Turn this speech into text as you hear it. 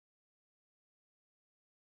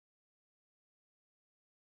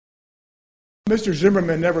Mr.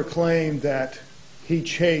 Zimmerman never claimed that he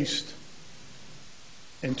chased,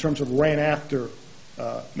 in terms of ran after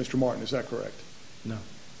Mr. Martin. Is that correct? No.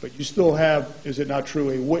 But you still have, is it not true,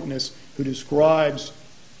 a witness who describes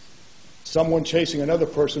someone chasing another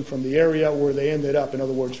person from the area where they ended up. In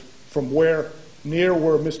other words, from near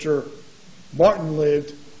where Mr. Martin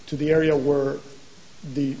lived to the area where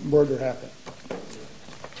the murder happened.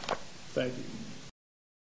 Thank you.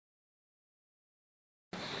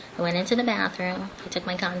 I went into the bathroom. I took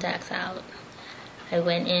my contacts out. I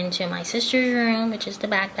went into my sister's room, which is the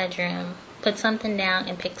back bedroom, put something down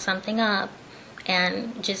and picked something up,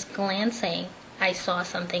 and just glancing, I saw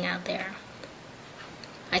something out there.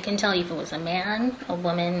 I couldn't tell you if it was a man, a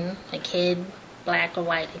woman, a kid, black or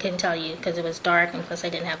white. I couldn't tell you because it was dark, and plus I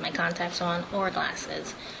didn't have my contacts on or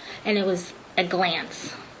glasses. And it was a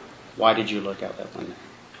glance. Why did you look out that window?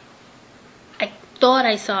 I thought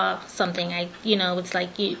I saw something. It's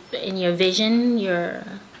like in your vision, your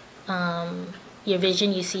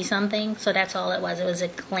vision, you see something. So that's all it was. It was a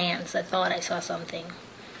glance. I thought I saw something.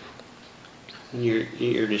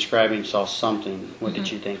 You're describing saw something. What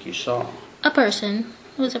did you think you saw? A person.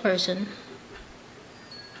 It was a person.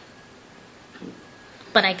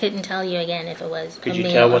 But I couldn't tell you again if it was Could a you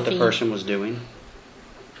male tell or what the female. person was doing?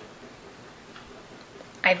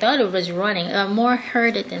 I thought it was running. I more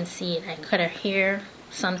heard it than see it. I could hear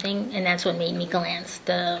something, and that's what made me glance.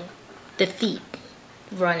 The feet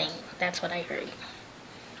running. That's what I heard.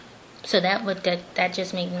 So that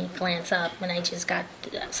just made me glance up when I just got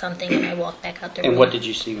something, and I walked back out the room. And what did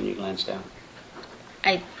you see when you glanced down?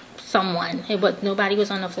 Someone. Nobody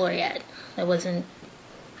was on the floor yet. It wasn't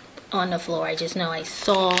on the floor. I just know I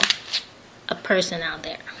saw a person out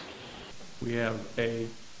there. We have a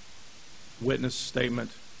witness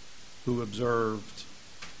statement who observed,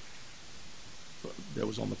 that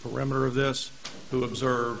was on the perimeter of this, who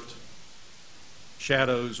observed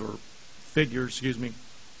shadows or figures,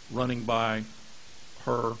 running by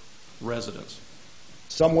her residence.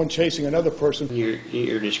 Someone chasing another person.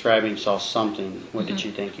 You're describing saw something. What did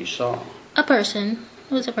you think you saw? A person.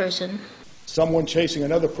 It was a person. Someone chasing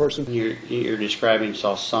another person. You're describing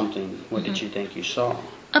saw something. What did you think you saw?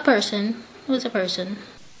 A person. It was a person.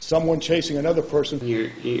 Someone chasing another person.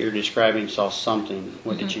 You're describing saw something.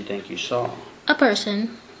 What did you think you saw? A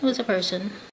person. It was a person.